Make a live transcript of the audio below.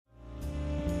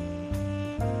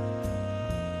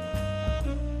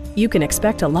You can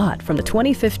expect a lot from the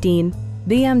 2015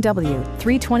 BMW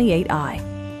 328i.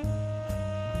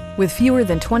 With fewer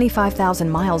than 25,000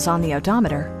 miles on the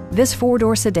odometer, this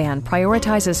four-door sedan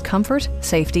prioritizes comfort,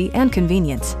 safety, and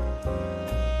convenience.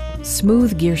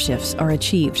 Smooth gear shifts are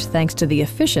achieved thanks to the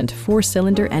efficient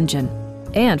four-cylinder engine.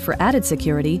 And for added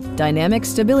security, dynamic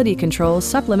stability control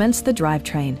supplements the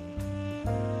drivetrain.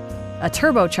 A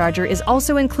turbocharger is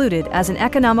also included as an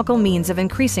economical means of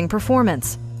increasing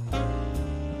performance.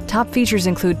 Top features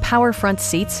include power front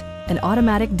seats, an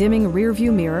automatic dimming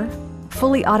rear-view mirror,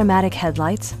 fully automatic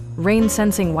headlights,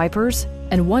 rain-sensing wipers,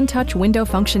 and one-touch window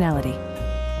functionality.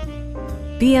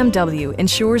 BMW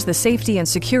ensures the safety and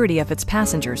security of its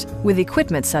passengers with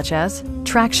equipment such as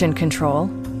traction control,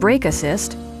 brake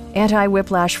assist,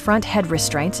 anti-whiplash front head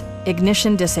restraints,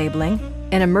 ignition disabling,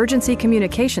 an emergency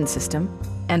communication system,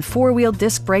 and four-wheel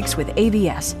disc brakes with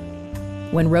ABS.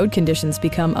 When road conditions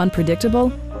become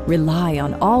unpredictable, rely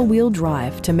on all-wheel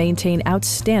drive to maintain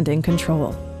outstanding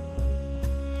control.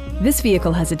 This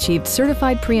vehicle has achieved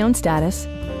certified pre-owned status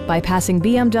by passing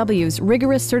BMW's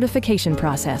rigorous certification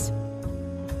process.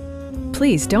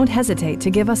 Please don't hesitate to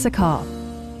give us a call.